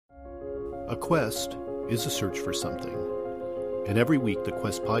A quest is a search for something. And every week, the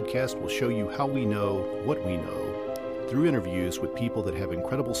Quest podcast will show you how we know what we know through interviews with people that have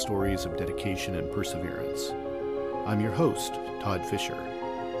incredible stories of dedication and perseverance. I'm your host, Todd Fisher.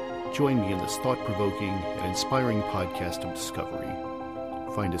 Join me in this thought-provoking and inspiring podcast of discovery.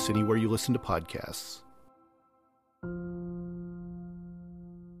 Find us anywhere you listen to podcasts.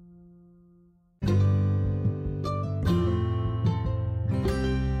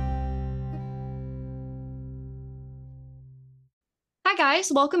 Hi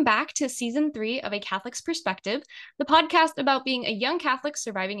guys, welcome back to season 3 of A Catholic's Perspective, the podcast about being a young Catholic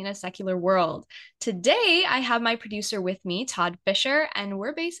surviving in a secular world. Today, I have my producer with me, Todd Fisher, and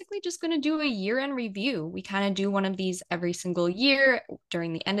we're basically just going to do a year-end review. We kind of do one of these every single year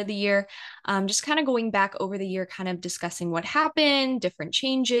during the end of the year, just kind of going back over the year, kind of discussing what happened, different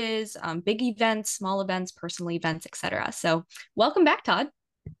changes, big events, small events, personal events, etc. So welcome back, Todd.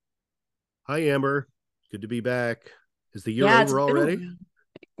 Hi, Amber. Good to be back. Is the year Yeah, over already?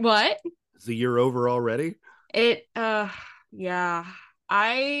 What? Is the year over already? Yeah.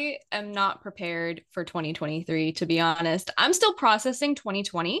 I am not prepared for 2023, to be honest. I'm still processing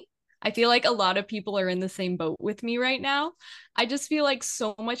 2020. I feel like a lot of people are in the same boat with me right now. I just feel like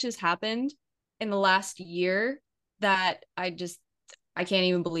so much has happened in the last year that I can't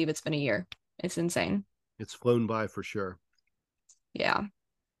even believe it's been a year. It's insane. It's flown by for sure. Yeah.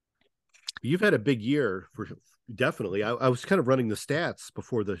 You've had a big year for definitely. I was kind of running the stats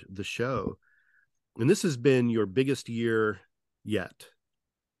before the show, and this has been your biggest year yet.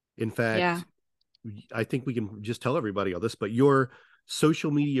 In fact, Yeah. I think we can just tell everybody all this, but your social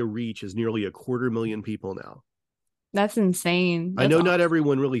media reach is nearly 250,000 people now. That's insane. I know not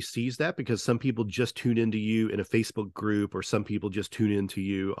everyone really sees that because some people just tune into you in a Facebook group or some people just tune into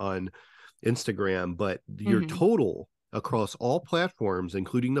you on Instagram, but your total across all platforms,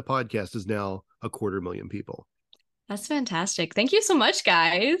 including the podcast, is now 250,000 people. That's fantastic. Thank you so much,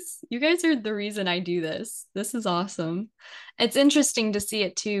 guys. You guys are the reason I do this. This is awesome. It's interesting to see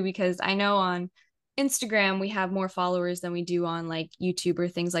it too, because I know on Instagram we have more followers than we do on like YouTube or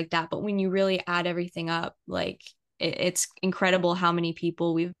things like that. But when you really add everything up, like it's incredible how many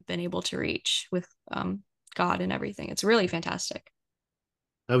people we've been able to reach with God and everything. It's really fantastic.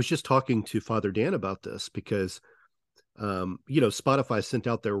 I was just talking to Father Dan about this because Spotify sent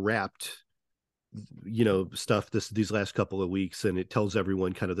out their Wrapped stuff these last couple of weeks, and it tells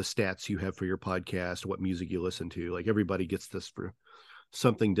everyone kind of the stats you have for your podcast, what music you listen to. Like everybody gets this for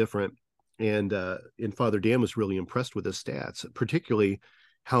something different. And Father Dan was really impressed with his stats, particularly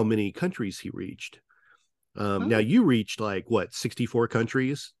how many countries he reached. Now you reached like what, 64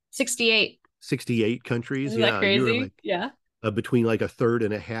 countries? 68 countries. Isn't that crazy? You were like, yeah, between like a third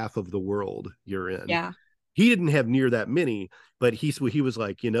and a half of the world you're in. Yeah. He didn't have near that many, but he was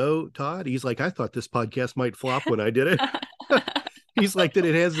like, Todd, he's like, I thought this podcast might flop when I did it. He's like, that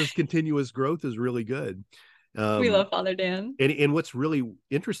it has this continuous growth is really good. We love Father Dan. And what's really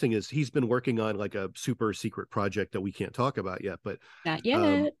interesting is he's been working on like a super secret project that we can't talk about yet, but not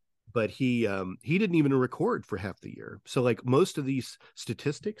yet. But he didn't even record for half the year. So like most of these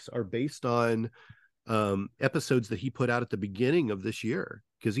statistics are based on episodes that he put out at the beginning of this year,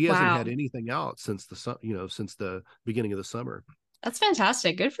 because he hasn't had anything out since the beginning of the summer. That's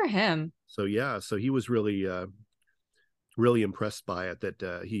fantastic. Good for him. So he was really really impressed by it,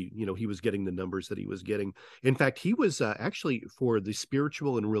 that he was getting the numbers that he was getting. In fact, he was actually, for the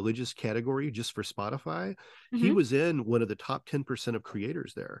spiritual and religious category, just for Spotify, he was in one of the top 10% of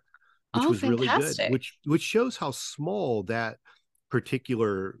creators there, which was fantastic. really good, which shows how small that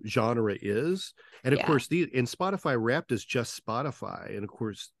particular genre is. And of course, Spotify Wrapped is just Spotify, and of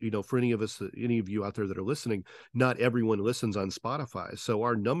course, for any of you out there that are listening, not everyone listens on Spotify, so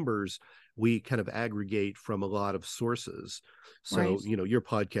our numbers we kind of aggregate from a lot of sources. So your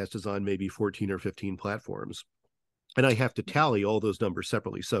podcast is on maybe 14 or 15 platforms, and I have to tally all those numbers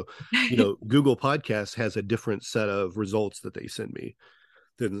separately. So Google Podcasts has a different set of results that they send me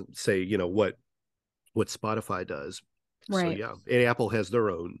than say what Spotify does. Right. So and Apple has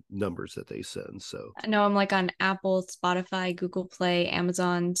their own numbers that they send. So no, I'm like on Apple, Spotify, Google Play,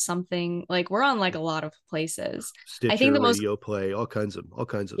 Amazon, something, like we're on like a lot of places. Stitcher, I think the Radio Play, all kinds of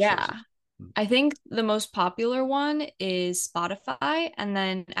yeah. sources. I think the most popular one is Spotify, and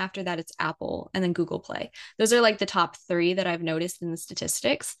then after that it's Apple, and then Google Play. Those are like the top 3 that I've noticed in the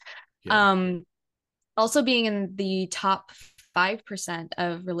statistics. Yeah. Also being in the top 5%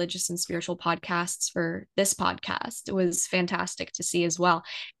 of religious and spiritual podcasts for this podcast was fantastic to see as well.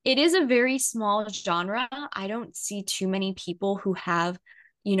 It is a very small genre. I don't see too many people who have,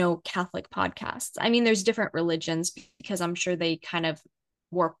 Catholic podcasts. I mean, there's different religions, because I'm sure they kind of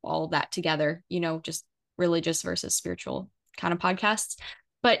warp all that together, just religious versus spiritual kind of podcasts.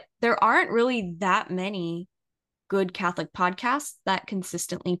 But there aren't really that many good Catholic podcasts that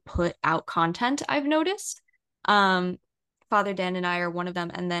consistently put out content, I've noticed. Father Dan and I are one of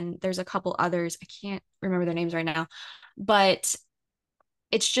them. And then there's a couple others. I can't remember their names right now, but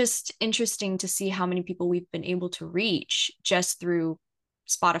it's just interesting to see how many people we've been able to reach just through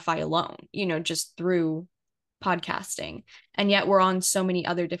Spotify alone, just through podcasting. And yet we're on so many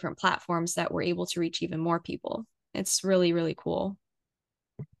other different platforms that we're able to reach even more people. It's really, really cool.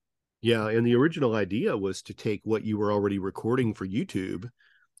 Yeah. And the original idea was to take what you were already recording for YouTube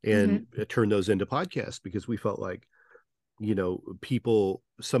and turn those into podcasts, because we felt like,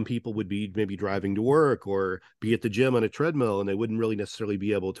 some people would be maybe driving to work or be at the gym on a treadmill, and they wouldn't really necessarily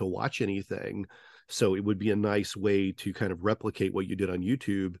be able to watch anything. So it would be a nice way to kind of replicate what you did on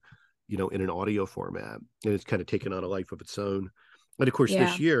YouTube, in an audio format. And it's kind of taken on a life of its own. And of course,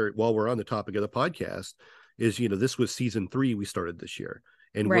 this year, while we're on the topic of the podcast, is, this was season 3 we started this year.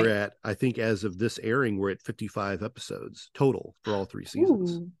 And we're at, I think as of this airing, we're at 55 episodes total for all 3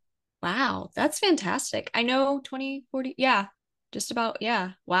 seasons. Ooh. Wow, that's fantastic. I know 2040. Yeah, just about.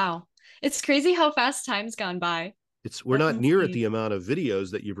 Yeah. Wow. It's crazy how fast time's gone by. We're not near at the amount of videos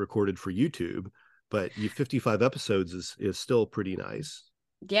that you've recorded for YouTube, but 55 episodes is still pretty nice.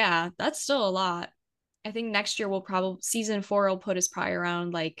 Yeah, that's still a lot. I think next year season 4 will put us probably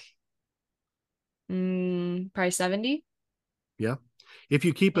around like probably 70. Yeah. If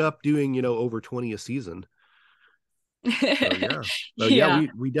you keep up doing, over 20 a season. Yeah.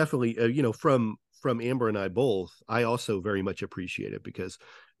 We definitely, from Amber and I both, I also very much appreciate it, because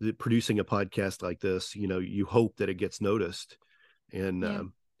producing a podcast like this, you hope that it gets noticed, and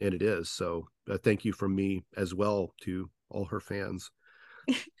it is. So thank you from me as well to all her fans.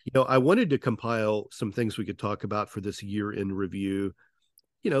 I wanted to compile some things we could talk about for this year in review,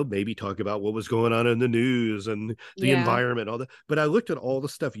 maybe talk about what was going on in the news and the environment, all that. But I looked at all the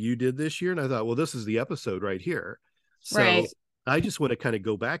stuff you did this year and I thought, well, this is the episode right here. So I just want to kind of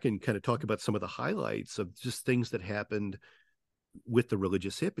go back and kind of talk about some of the highlights of just things that happened with the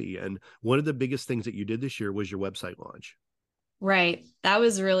Religious Hippie. And one of the biggest things that you did this year was your website launch. Right. That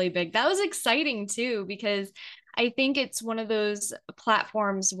was really big. That was exciting too, because I think it's one of those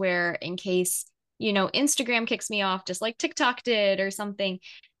platforms where, in case, Instagram kicks me off just like TikTok did or something,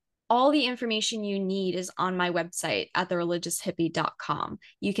 all the information you need is on my website at thereligioushippie.com.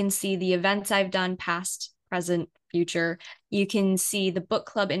 You can see the events I've done, past, present, future. You can see the book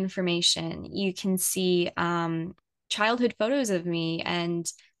club information. You can see childhood photos of me. And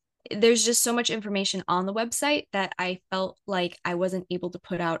there's just so much information on the website that I felt like I wasn't able to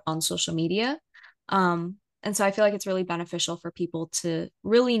put out on social media. And so I feel like it's really beneficial for people to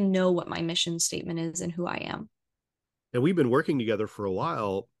really know what my mission statement is and who I am. And we've been working together for a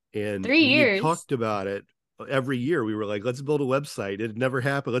while, and 3 years. we talked about it every year. We were like, let's build a website. It never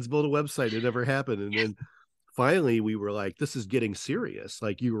happened. Let's build a website. It never happened. And then finally we were like, this is getting serious.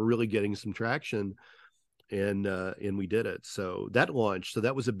 Like, you were really getting some traction, and we did it. So that launched. So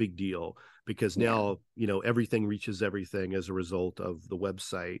that was a big deal, because now, everything reaches everything as a result of the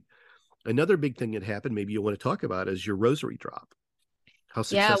website. Another big thing that happened, maybe you want to talk about, is your rosary drop. How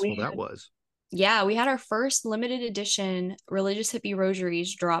successful that was. Yeah, we had our first limited edition Religious Hippie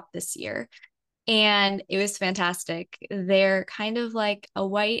rosaries drop this year, and it was fantastic. They're kind of like a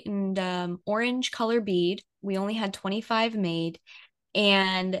white and orange color bead. We only had 25 made,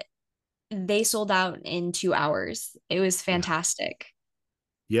 and they sold out in 2 hours. It was fantastic.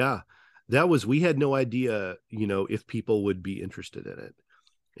 Yeah, we had no idea, if people would be interested in it.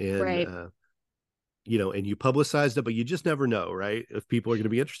 And and you publicized it, but you just never know, right? If people are going to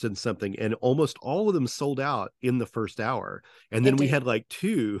be interested in something. And almost all of them sold out in the first hour. And then we had like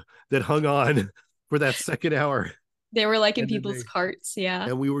 2 that hung on for that second hour. They were like in people's carts. Yeah.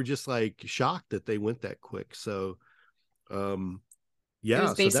 And we were just like shocked that they went that quick. So, yeah. It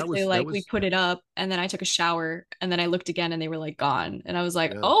was basically we put it up, and then I took a shower, and then I looked again and they were like gone. And I was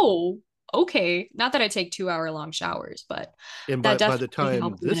like, oh, okay. Not that I take 2-hour long showers, but by the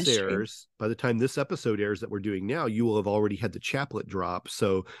time this episode airs that we're doing now, you will have already had the chaplet drop.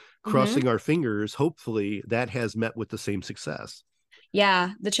 So crossing our fingers, hopefully that has met with the same success. Yeah,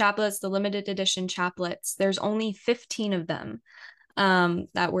 the chaplets, the limited edition chaplets, there's only 15 of them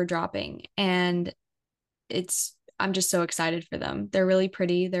that we're dropping. And I'm just so excited for them. They're really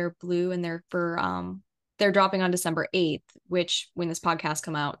pretty. They're blue, and they're dropping on December 8th, which when this podcast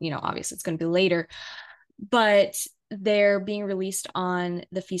come out, obviously it's going to be later, but they're being released on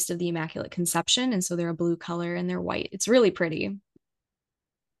the Feast of the Immaculate Conception. And so they're a blue color and they're white. It's really pretty.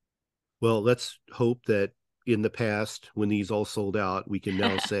 Well, let's hope that in the past, when these all sold out, we can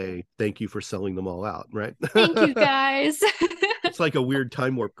now say thank you for selling them all out, right? Thank you, guys. It's like a weird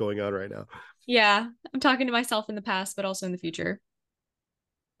time warp going on right now. Yeah, I'm talking to myself in the past, but also in the future.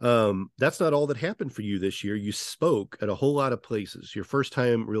 That's not all that happened for you this year. You spoke at a whole lot of places. Your first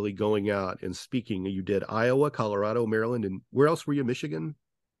time really going out and speaking. You did Iowa, Colorado, Maryland, and where else were you? Michigan?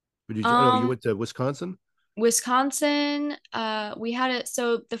 Or did you? Oh, you Um, went to Wisconsin. Wisconsin, we had it.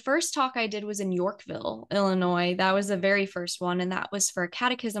 So the first talk I did was in Yorkville, Illinois. That was the very first one, and that was for a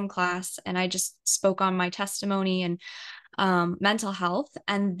catechism class. And I just spoke on my testimony and mental health.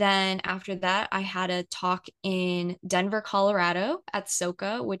 And then after that, I had a talk in Denver, Colorado at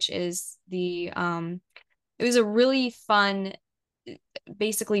SOCA, which is it was a really fun,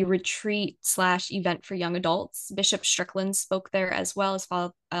 basically retreat slash event for young adults. Bishop Strickland spoke there as well as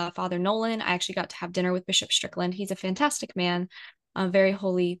Father Nolan. I actually got to have dinner with Bishop Strickland. He's a fantastic man, a very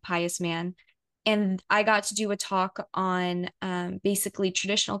holy, pious man. And I got to do a talk on basically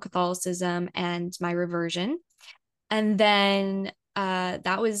traditional Catholicism and my reversion. And then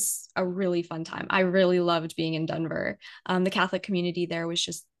that was a really fun time. I really loved being in Denver. The Catholic community there was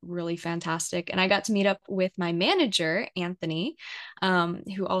just really fantastic. And I got to meet up with my manager, Anthony,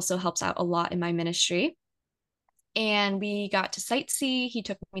 who also helps out a lot in my ministry. And we got to sightsee. He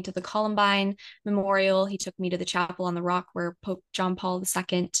took me to the Columbine Memorial. He took me to the Chapel on the Rock where Pope John Paul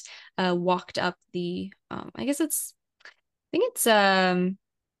II walked up I think it's, oh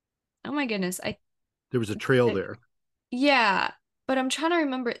my goodness. There was a trail there. Yeah, but I'm trying to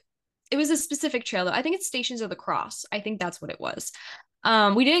remember. It was a specific trail though. I think it's Stations of the Cross. I think that's what it was.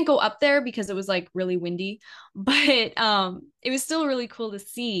 We didn't go up there because it was like really windy, but it was still really cool to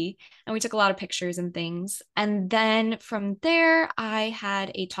see. And we took a lot of pictures and things. And then from there, I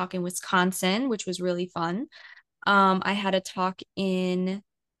had a talk in Wisconsin, which was really fun. I had a talk in,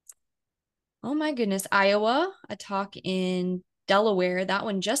 oh my goodness, Iowa, a talk in Delaware. That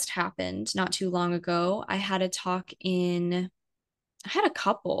one just happened not too long ago. I had a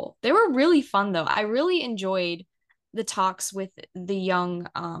couple. They were really fun though. I really enjoyed the talks with the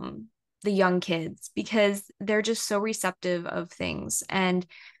young kids because they're just so receptive of things and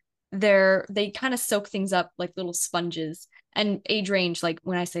they kind of soak things up like little sponges. And age range, like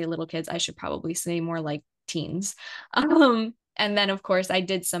when I say little kids, I should probably say more like teens. And then of course I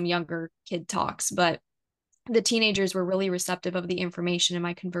did some younger kid talks, but the teenagers were really receptive of the information in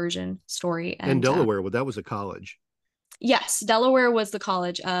my conversion story. And And Delaware, well, that was a college. yes, Delaware was the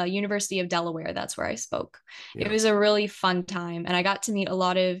college, University of Delaware. That's where I spoke. It Yeah. was a really fun time, and I got to meet a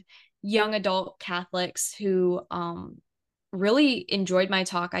lot of young adult Catholics who really enjoyed my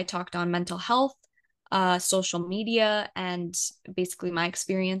talk. I talked on mental health, social media, and basically my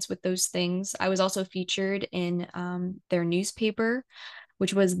experience with those things. I was also featured in their newspaper,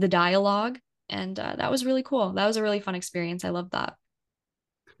 which was The Dialogue, and that was really cool. That was a really fun experience. I loved that.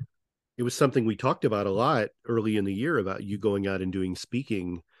 It was something we talked about a lot early in the year about you going out and doing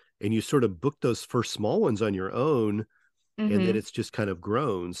speaking, and you sort of booked those first small ones on your own, and then Mm-hmm. it's just kind of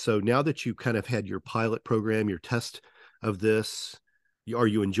grown. So now that you kind of had your pilot program, your test of this, are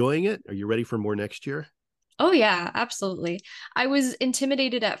you enjoying it? Are you ready for more next year? Oh yeah, absolutely. I was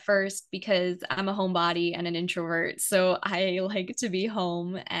intimidated at first because I'm a homebody and an introvert, so I like to be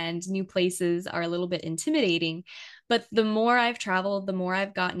home and new places are a little bit intimidating. But the more I've traveled, the more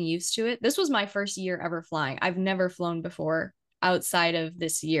I've gotten used to it. This was my first year ever flying. I've never flown before outside of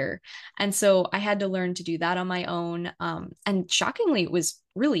this year. And so I had to learn to do that on my own. And shockingly, it was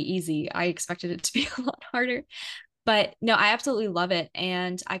really easy. I expected it to be a lot harder. But no, I absolutely love it.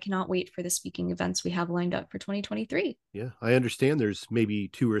 And I cannot wait for the speaking events we have lined up for 2023. Yeah, I understand there's maybe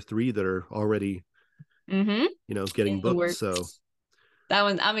two or three that are already, Mm-hmm. In getting the booked. So works. That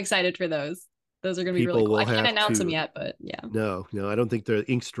one, I'm excited for those. Those are going to be really people cool. I will can't have announce them to, yet, but yeah, no, no, I don't think the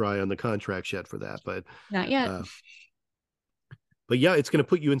ink's dry on the contracts yet for that, not yet. uh, but yeah, it's going to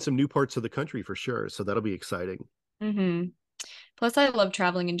put you in some new parts of the country for sure. So that'll be exciting. Mm-hmm. Plus, I love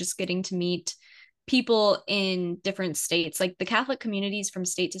traveling and just getting to meet people in different states. Like the Catholic communities from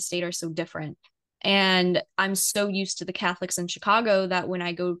state to state are so different. And I'm so used to the Catholics in Chicago that when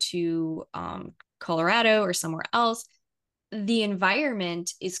I go to Colorado or somewhere else, the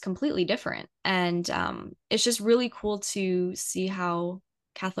environment is completely different. And it's just really cool to see how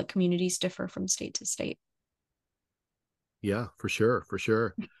Catholic communities differ from state to state. Yeah, for sure. For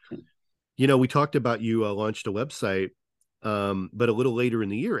sure. We talked about you launched a website, but a little later in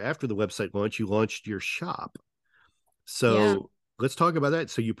the year after the website launch, you launched your shop. Yeah. So let's talk about that.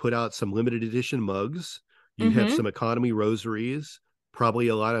 So you put out some limited edition mugs, you have Mm-hmm. some economy rosaries, probably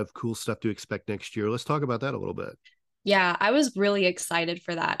a lot of cool stuff to expect next year. Let's talk about that a little bit. Yeah, I was really excited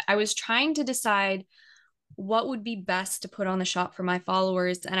for that. I was trying to decide what would be best to put on the shop for my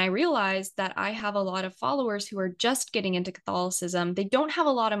followers. And I realized that I have a lot of followers who are just getting into Catholicism. They don't have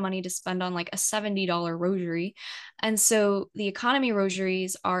a lot of money to spend on like a $70 rosary. And so the economy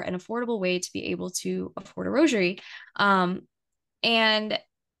rosaries are an affordable way to be able to afford a rosary. And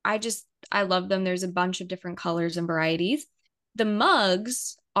I love them. There's a bunch of different colors and varieties. The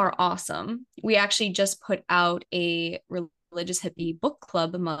mugs are awesome. We actually just put out a religious hippie book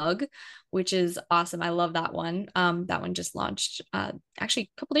club mug, which is awesome. I love that one. That one just launched actually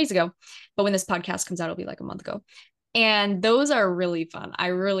a couple days ago, but when this podcast comes out, it'll be like a month ago. And those are really fun. I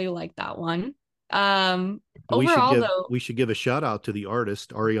really like that one. Though, we should give a shout out to the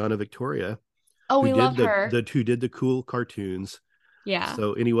artist Ariana Victoria. Oh, we love her. Who did the cool cartoons. Yeah.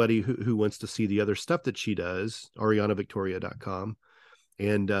 So anybody who wants to see the other stuff that she does, arianavictoria.com.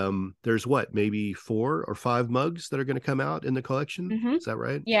 And there's maybe 4 or 5 mugs that are going to come out in the collection. Mm-hmm. Is that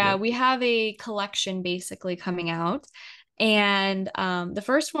right? Yeah, we have a collection basically coming out. And the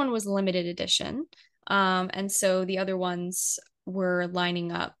first one was limited edition. And so the other ones we're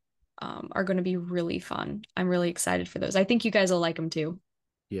lining up are going to be really fun. I'm really excited for those. I think you guys will like them too.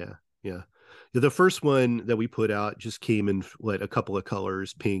 Yeah. The first one that we put out just came in a couple of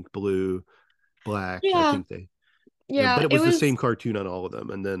colors, pink, blue, black. Yeah. I think but it was the same cartoon on all of them.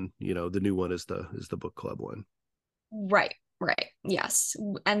 And then, the new one is the book club one. Right. Yes.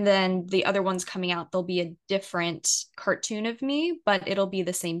 And then the other ones coming out, there'll be a different cartoon of me, but it'll be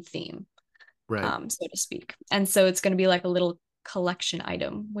the same theme. Right. So to speak. And so it's going to be like a little collection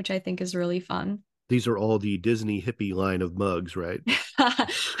item, which I think is really fun. These are all the Disney hippie line of mugs, right?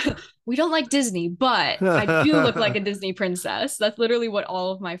 We don't like Disney, but I do look like a Disney princess. That's literally what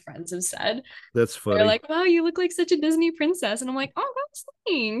all of my friends have said. That's funny. They're like, wow, you look like such a Disney princess. And I'm like, oh, that's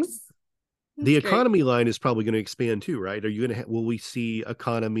thanks. The economy line is probably going to expand too, right? Will we see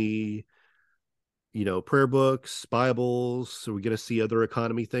economy, prayer books, Bibles? Are we going to see other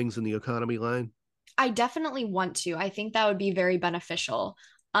economy things in the economy line? I definitely want to. I think that would be very beneficial.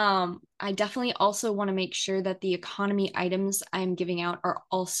 I definitely also want to make sure that the economy items I'm giving out are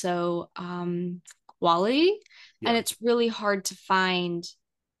also quality. Yeah. And it's really hard to find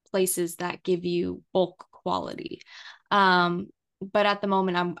places that give you bulk quality. But at the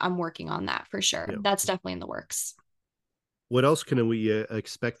moment, I'm working on that for sure. Yeah. That's definitely in the works. What else can we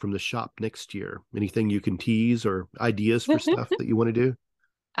expect from the shop next year? Anything you can tease or ideas for stuff that you want to do?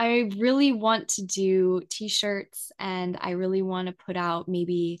 I really want to do t-shirts, and I really want to put out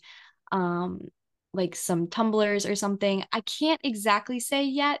maybe like some tumblers or something. I can't exactly say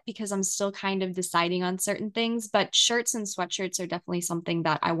yet because I'm still kind of deciding on certain things, but shirts and sweatshirts are definitely something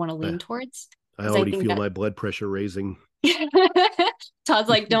that I want to lean towards. I already feel my blood pressure raising. Todd's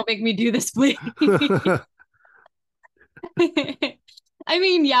like, don't make me do this, please. I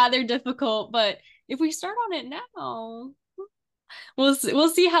mean, yeah, they're difficult, but if we start on it now, we'll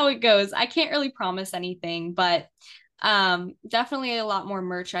see how it goes. I can't really promise anything, but definitely a lot more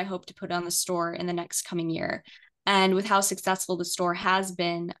merch I hope to put on the store in the next coming year. And with how successful the store has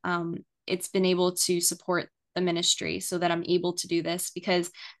been, it's been able to support the ministry so that I'm able to do this, because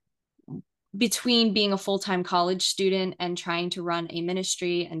between being a full-time college student and trying to run a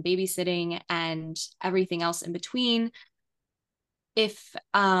ministry and babysitting and everything else in between, it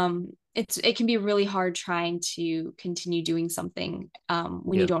can be really hard trying to continue doing something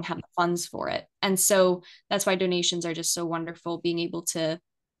when you don't have the funds for it. And so that's why donations are just so wonderful, being able to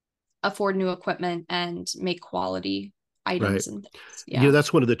afford new equipment and make quality items. Right. And things. Yeah.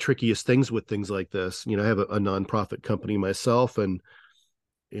 That's one of the trickiest things with things like this. I have a nonprofit company myself, and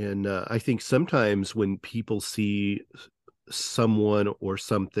I think sometimes when people see someone or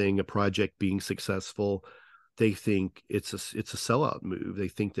something, a project being successful, they think it's a sellout move. They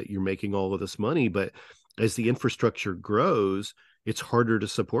think that you're making all of this money, but as the infrastructure grows, it's harder to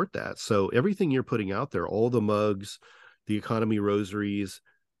support that. So everything you're putting out there, all the mugs, the economy rosaries,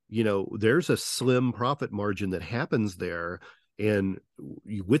 there's a slim profit margin that happens there. And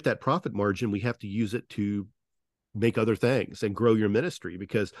with that profit margin, we have to use it to make other things and grow your ministry,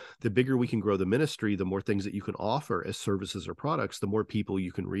 because the bigger we can grow the ministry, the more things that you can offer as services or products, the more people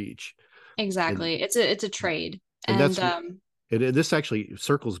you can reach. Exactly. It's a trade. And this actually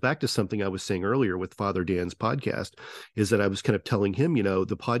circles back to something I was saying earlier with Father Dan's podcast, is that I was kind of telling him,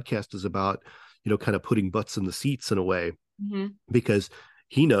 the podcast is about, kind of putting butts in the seats in a way, because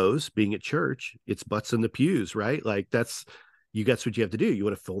he knows, being at church, it's butts in the pews, right? Like that's what you have to do. You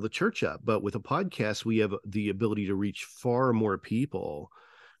want to fill the church up. But with a podcast, we have the ability to reach far more people.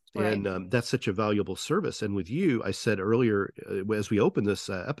 Right. And that's such a valuable service. And with you, I said earlier, as we open this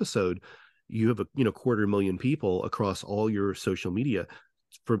episode, you have a 250,000 people across all your social media.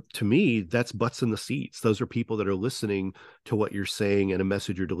 to me, that's butts in the seats. Those are people that are listening to what you're saying and a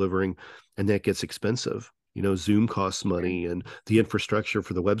message you're delivering, and that gets expensive. Zoom costs money, and the infrastructure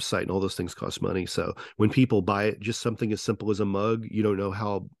for the website and all those things cost money. So when people buy it, just something as simple as a mug, you don't know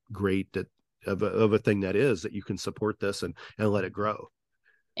how great that of a thing that is, that you can support this and let it grow.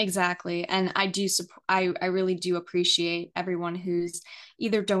 Exactly. And I really do appreciate everyone who's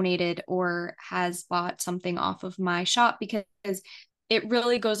either donated or has bought something off of my shop, because it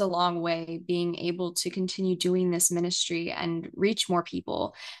really goes a long way being able to continue doing this ministry and reach more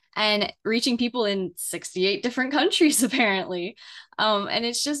people, and reaching people in 68 different countries apparently. And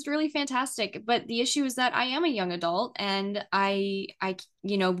it's just really fantastic. But the issue is that I am a young adult, and I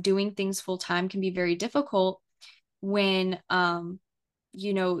doing things full time can be very difficult when the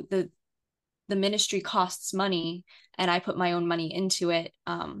ministry costs money and I put my own money into it.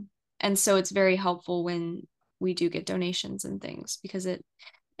 And so it's very helpful when we do get donations and things, because it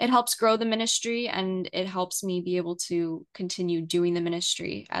helps grow the ministry, and it helps me be able to continue doing the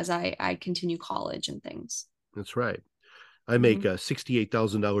ministry as I continue college and things. That's right. I make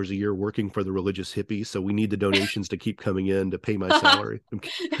 $68,000 a year working for the Religious Hippie, so we need the donations to keep coming in to pay my salary. I'm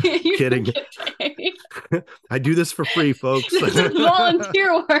kidding. I do this for free, folks. This is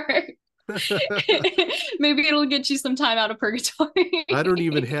volunteer work. Maybe it'll get you some time out of purgatory. I don't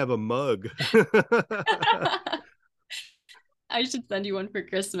even have a mug. I should send you one for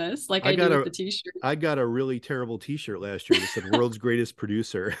Christmas, like I did with the t-shirt. I got a really terrible t-shirt last year that said "World's Greatest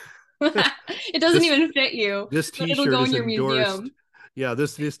Producer." It doesn't even fit you. This t-shirt it'll go in your endorsed. Museum. Yeah,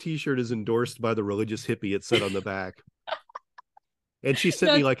 this t-shirt is endorsed by the Religious Hippie. It said on the back. And she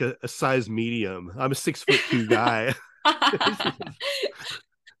sent me like a size medium. I'm a 6'2" guy.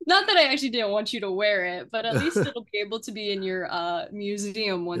 Not that I actually didn't want you to wear it, but at least it'll be able to be in your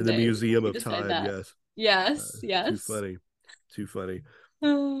museum one day. In the Museum of Time, yes. Yes. Too funny.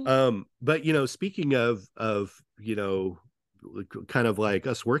 But speaking of kind of like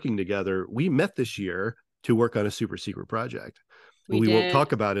us working together, we met this year to work on a super secret project. We won't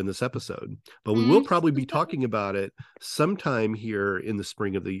talk about it in this episode, but we will probably be talking about it sometime here in the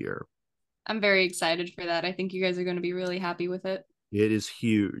spring of the year. I'm very excited for that. I think you guys are going to be really happy with it. It is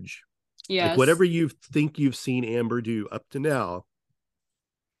huge. Yes. Like whatever you think you've seen Amber do up to now,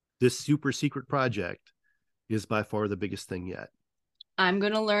 this super secret project is by far the biggest thing yet. I'm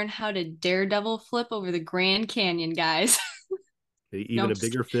going to learn how to daredevil flip over the Grand Canyon, guys. Even a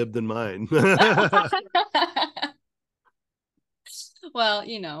bigger fib than mine. Well,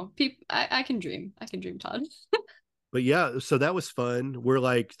 I can dream. Todd. But yeah, so that was fun. We're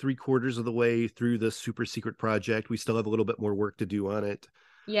like 3/4 of the way through the super secret project. We still have a little bit more work to do on it.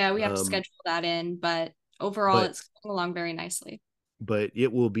 Yeah, we have to schedule that in, but overall it's going along very nicely. But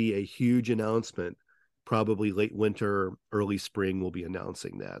it will be a huge announcement. Probably late winter, early spring, we'll be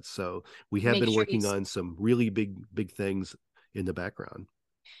announcing that. So we have been working on some really big things in the background.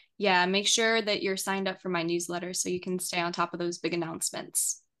 Yeah, make sure that you're signed up for my newsletter so you can stay on top of those big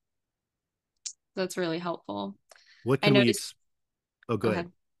announcements. That's really helpful. What can we... Oh, go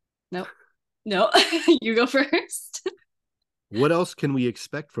ahead. No, you go first. What else can we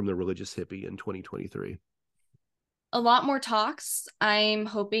expect from the Religious Hippie in 2023? A lot more talks. I'm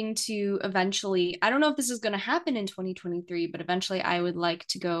hoping to eventually, I don't know if this is going to happen in 2023, but eventually I would like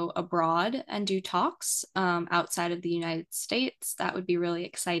to go abroad and do talks outside of the United States. That would be really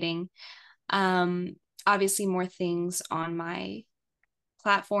exciting. Obviously more things on my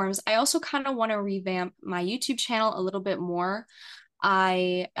platforms. I also kind of want to revamp my YouTube channel a little bit more.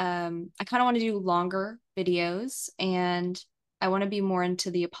 I kind of want to do longer videos, and I want to be more into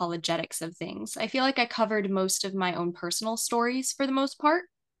the apologetics of things. I feel like I covered most of my own personal stories for the most part.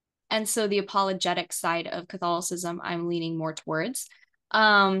 And so the apologetic side of Catholicism, I'm leaning more towards.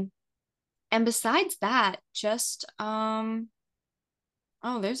 And besides that, just, there's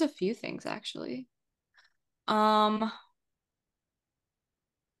a few things actually. We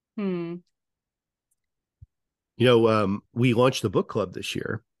launched the book club this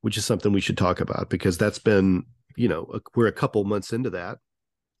year, which is something we should talk about, because that's been, we're a couple months into that.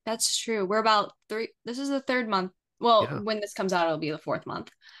 That's true. We're about this is the third month. Well, when this comes out, it'll be the fourth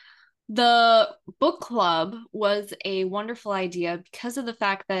month. The book club was a wonderful idea because of the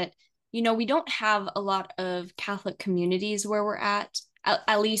fact that, we don't have a lot of Catholic communities where we're at.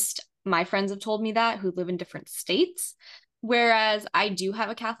 At least my friends have told me that, who live in different states. Whereas I do have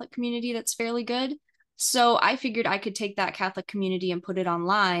a Catholic community that's fairly good. So I figured I could take that Catholic community and put it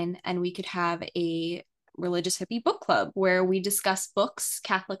online, and we could have a Religious Hippie book club where we discuss books,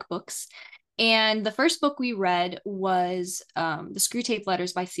 Catholic books. And the first book we read was The Screwtape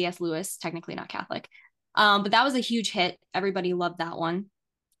Letters by C.S. Lewis, technically not Catholic. But that was a huge hit. Everybody loved that one.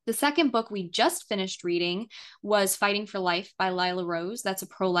 The second book we just finished reading was Fighting for Life by Lila Rose. That's a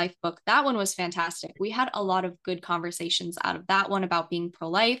pro-life book. That one was fantastic. We had a lot of good conversations out of that one about being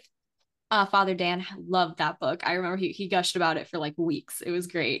pro-life. Father Dan loved that book. I remember he gushed about it for like weeks. It was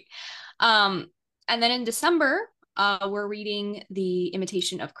great. And then in December, we're reading The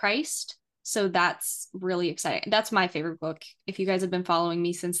Imitation of Christ. So that's really exciting. That's my favorite book. If you guys have been following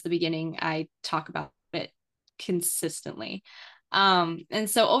me since the beginning, I talk about it consistently. And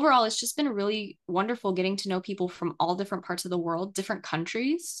so overall, it's just been really wonderful getting to know people from all different parts of the world. Different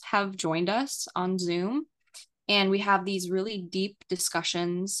countries have joined us on Zoom, and we have these really deep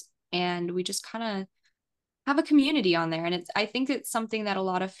discussions, and we just kind of have a community on there. And I think it's something that a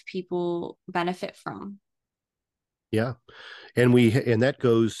lot of people benefit from. Yeah. And that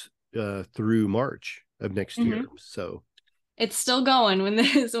goes through March of next year. So it's still going when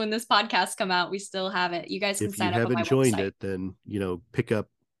this podcast come out. We still have it. You guys can sign up on my website. If you haven't joined it, then pick up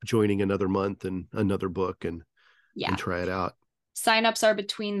joining another month and another book and try it out. Signups are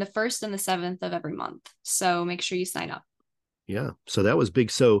between the 1st and the 7th of every month, so make sure you sign up. Yeah, so that was big.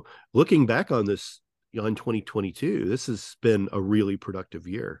 So looking back on this on 2022, this has been a really productive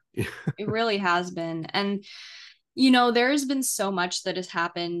year. It really has been. And there's been so much that has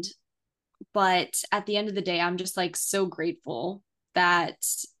happened, but at the end of the day, I'm just like so grateful that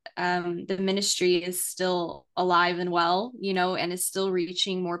the ministry is still alive and well, and is still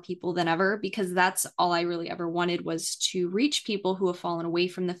reaching more people than ever, because that's all I really ever wanted, was to reach people who have fallen away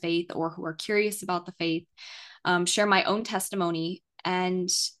from the faith or who are curious about the faith, share my own testimony, and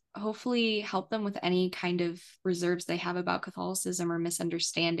hopefully help them with any kind of reserves they have about Catholicism or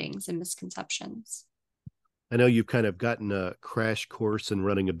misunderstandings and misconceptions. I know you've kind of gotten a crash course in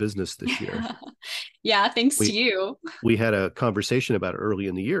running a business this year. Yeah, thanks to you. We had a conversation about it early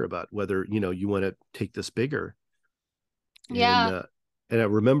in the year about whether, you want to take this bigger. Yeah. And I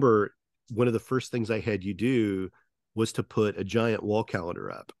remember one of the first things I had you do was to put a giant wall calendar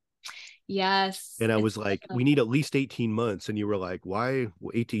up. Yes. And I was like, we need at least 18 months. And you were like, why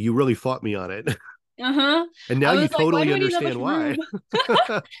 18? You really fought me on it. Uh-huh. And now you totally understand why.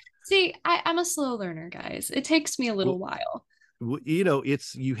 See, I'm a slow learner, guys. It takes me a little while.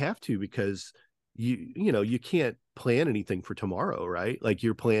 You have to, because you can't plan anything for tomorrow, right? Like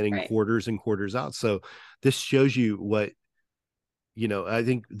you're planning quarters and quarters out. So this shows you what, I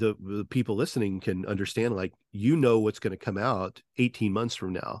think the people listening can understand, like, what's going to come out 18 months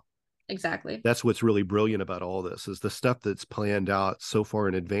from now. Exactly. That's what's really brilliant about all this, is the stuff that's planned out so far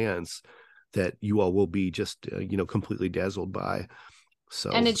in advance that you all will be just, completely dazzled by. So,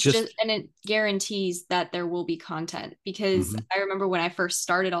 and it guarantees that there will be content, because I remember when I first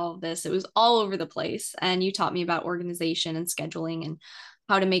started all of this, it was all over the place. And you taught me about organization and scheduling and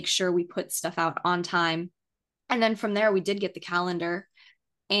how to make sure we put stuff out on time. And then from there, we did get the calendar,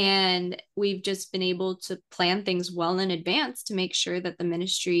 and we've just been able to plan things well in advance to make sure that the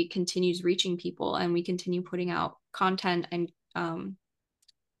ministry continues reaching people, and we continue putting out content and,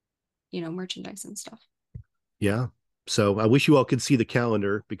 merchandise and stuff. Yeah. So I wish you all could see the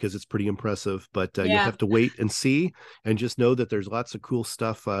calendar, because it's pretty impressive, but you'll have to wait and see, and just know that there's lots of cool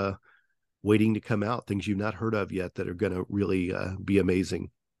stuff waiting to come out, things you've not heard of yet that are going to really be amazing.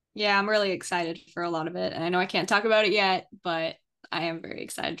 Yeah, I'm really excited for a lot of it. And I know I can't talk about it yet, but I am very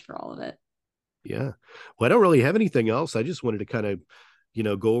excited for all of it. Yeah. Well, I don't really have anything else. I just wanted to kind of,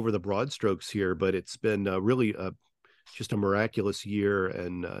 go over the broad strokes here, but it's been really just a miraculous year,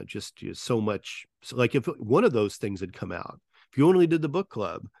 and just so much. So, like, if one of those things had come out, if you only did the book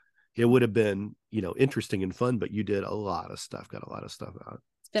club, it would have been, interesting and fun, but you did a lot of stuff, got a lot of stuff out.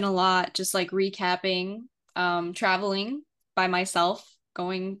 It's been a lot, just like recapping, traveling by myself,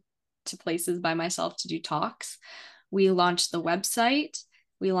 going to places by myself to do talks. We launched the website.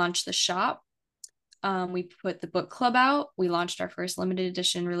 We launched the shop. We put the book club out. We launched our first limited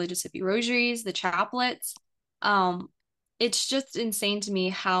edition Religious Hippie Rosaries, the chaplets. It's just insane to me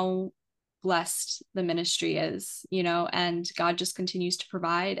how blessed the ministry is, and God just continues to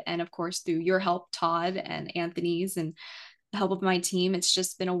provide. And of course, through your help, Todd and Anthony's, and the help of my team, it's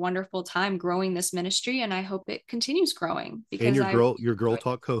just been a wonderful time growing this ministry, and I hope it continues growing. Because and your girl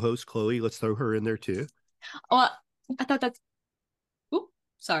talk co-host Chloe, let's throw her in there too. Oh, I thought that's. Oh,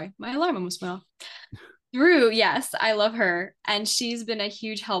 sorry, my alarm almost went off. Drew, yes, I love her. And she's been a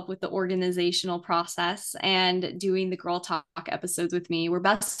huge help with the organizational process and doing the Girl Talk episodes with me. We're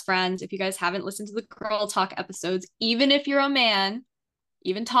best friends. If you guys haven't listened to the Girl Talk episodes, even if you're a man,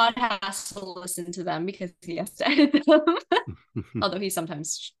 even Todd has to listen to them because he has to edit them. Although he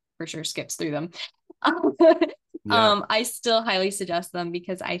sometimes for sure skips through them. I still highly suggest them,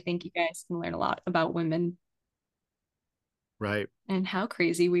 because I think you guys can learn a lot about women. Right. And how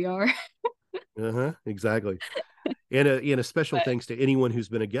crazy we are. Exactly. And a special thanks to anyone who's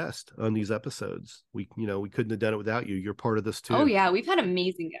been a guest on these episodes. We couldn't have done it without you. You're part of this too. Oh yeah, we've had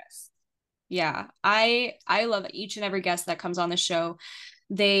amazing guests. Yeah, I love each and every guest that comes on the show.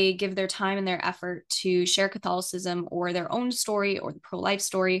 They give their time and their effort to share Catholicism or their own story or the pro-life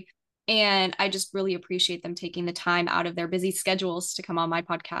story. And I just really appreciate them taking the time out of their busy schedules to come on my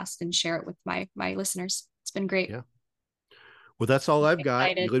podcast and share it with my listeners. It's been great. Yeah. Well, that's all I've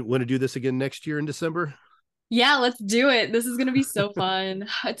got. You want to do this again next year in December? Yeah, let's do it. This is going to be so fun.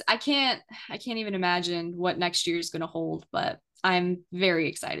 I can't even imagine what next year is going to hold, but I'm very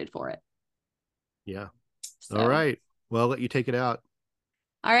excited for it. Yeah. So. All right. Well, I'll let you take it out.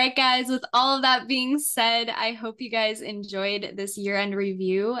 All right, guys, with all of that being said, I hope you guys enjoyed this year-end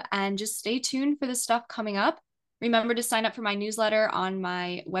review, and just stay tuned for the stuff coming up. Remember to sign up for my newsletter on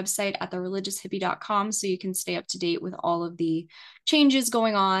my website at thereligioushippie.com so you can stay up to date with all of the changes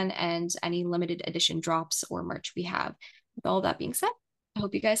going on and any limited edition drops or merch we have. With all that being said, I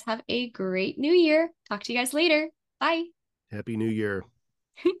hope you guys have a great new year. Talk to you guys later. Bye. Happy New Year.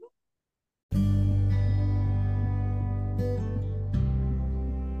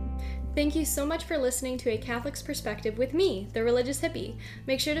 Thank you so much for listening to A Catholic's Perspective with me, The Religious Hippie.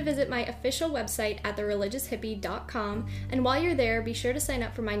 Make sure to visit my official website at thereligioushippie.com, and while you're there, be sure to sign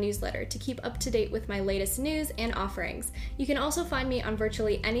up for my newsletter to keep up to date with my latest news and offerings. You can also find me on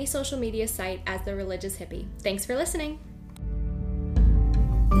virtually any social media site as The Religious Hippie. Thanks for listening.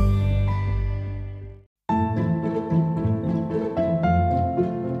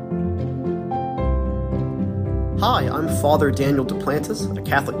 Hi, I'm Father Daniel Duplantis, a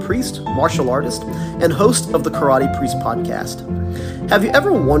Catholic priest, martial artist, and host of the Karate Priest podcast. Have you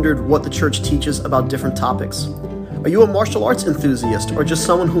ever wondered what the church teaches about different topics? Are you a martial arts enthusiast or just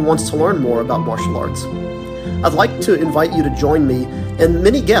someone who wants to learn more about martial arts? I'd like to invite you to join me and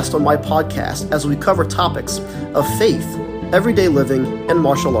many guests on my podcast as we cover topics of faith, everyday living, and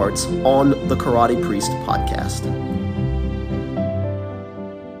martial arts on the Karate Priest podcast.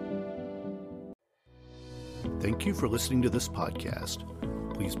 Thank you for listening to this podcast.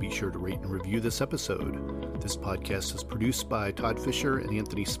 Please be sure to rate and review this episode. This podcast is produced by Todd Fisher and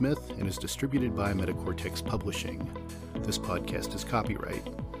Anthony Smith and is distributed by Metacortex Publishing. This podcast is copyright.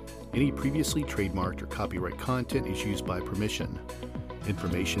 Any previously trademarked or copyright content is used by permission.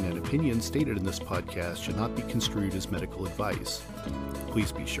 Information and opinions stated in this podcast should not be construed as medical advice.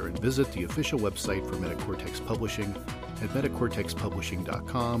 Please be sure and visit the official website for Metacortex Publishing at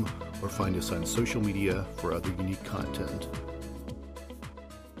metacortexpublishing.com or find us on social media for other unique content.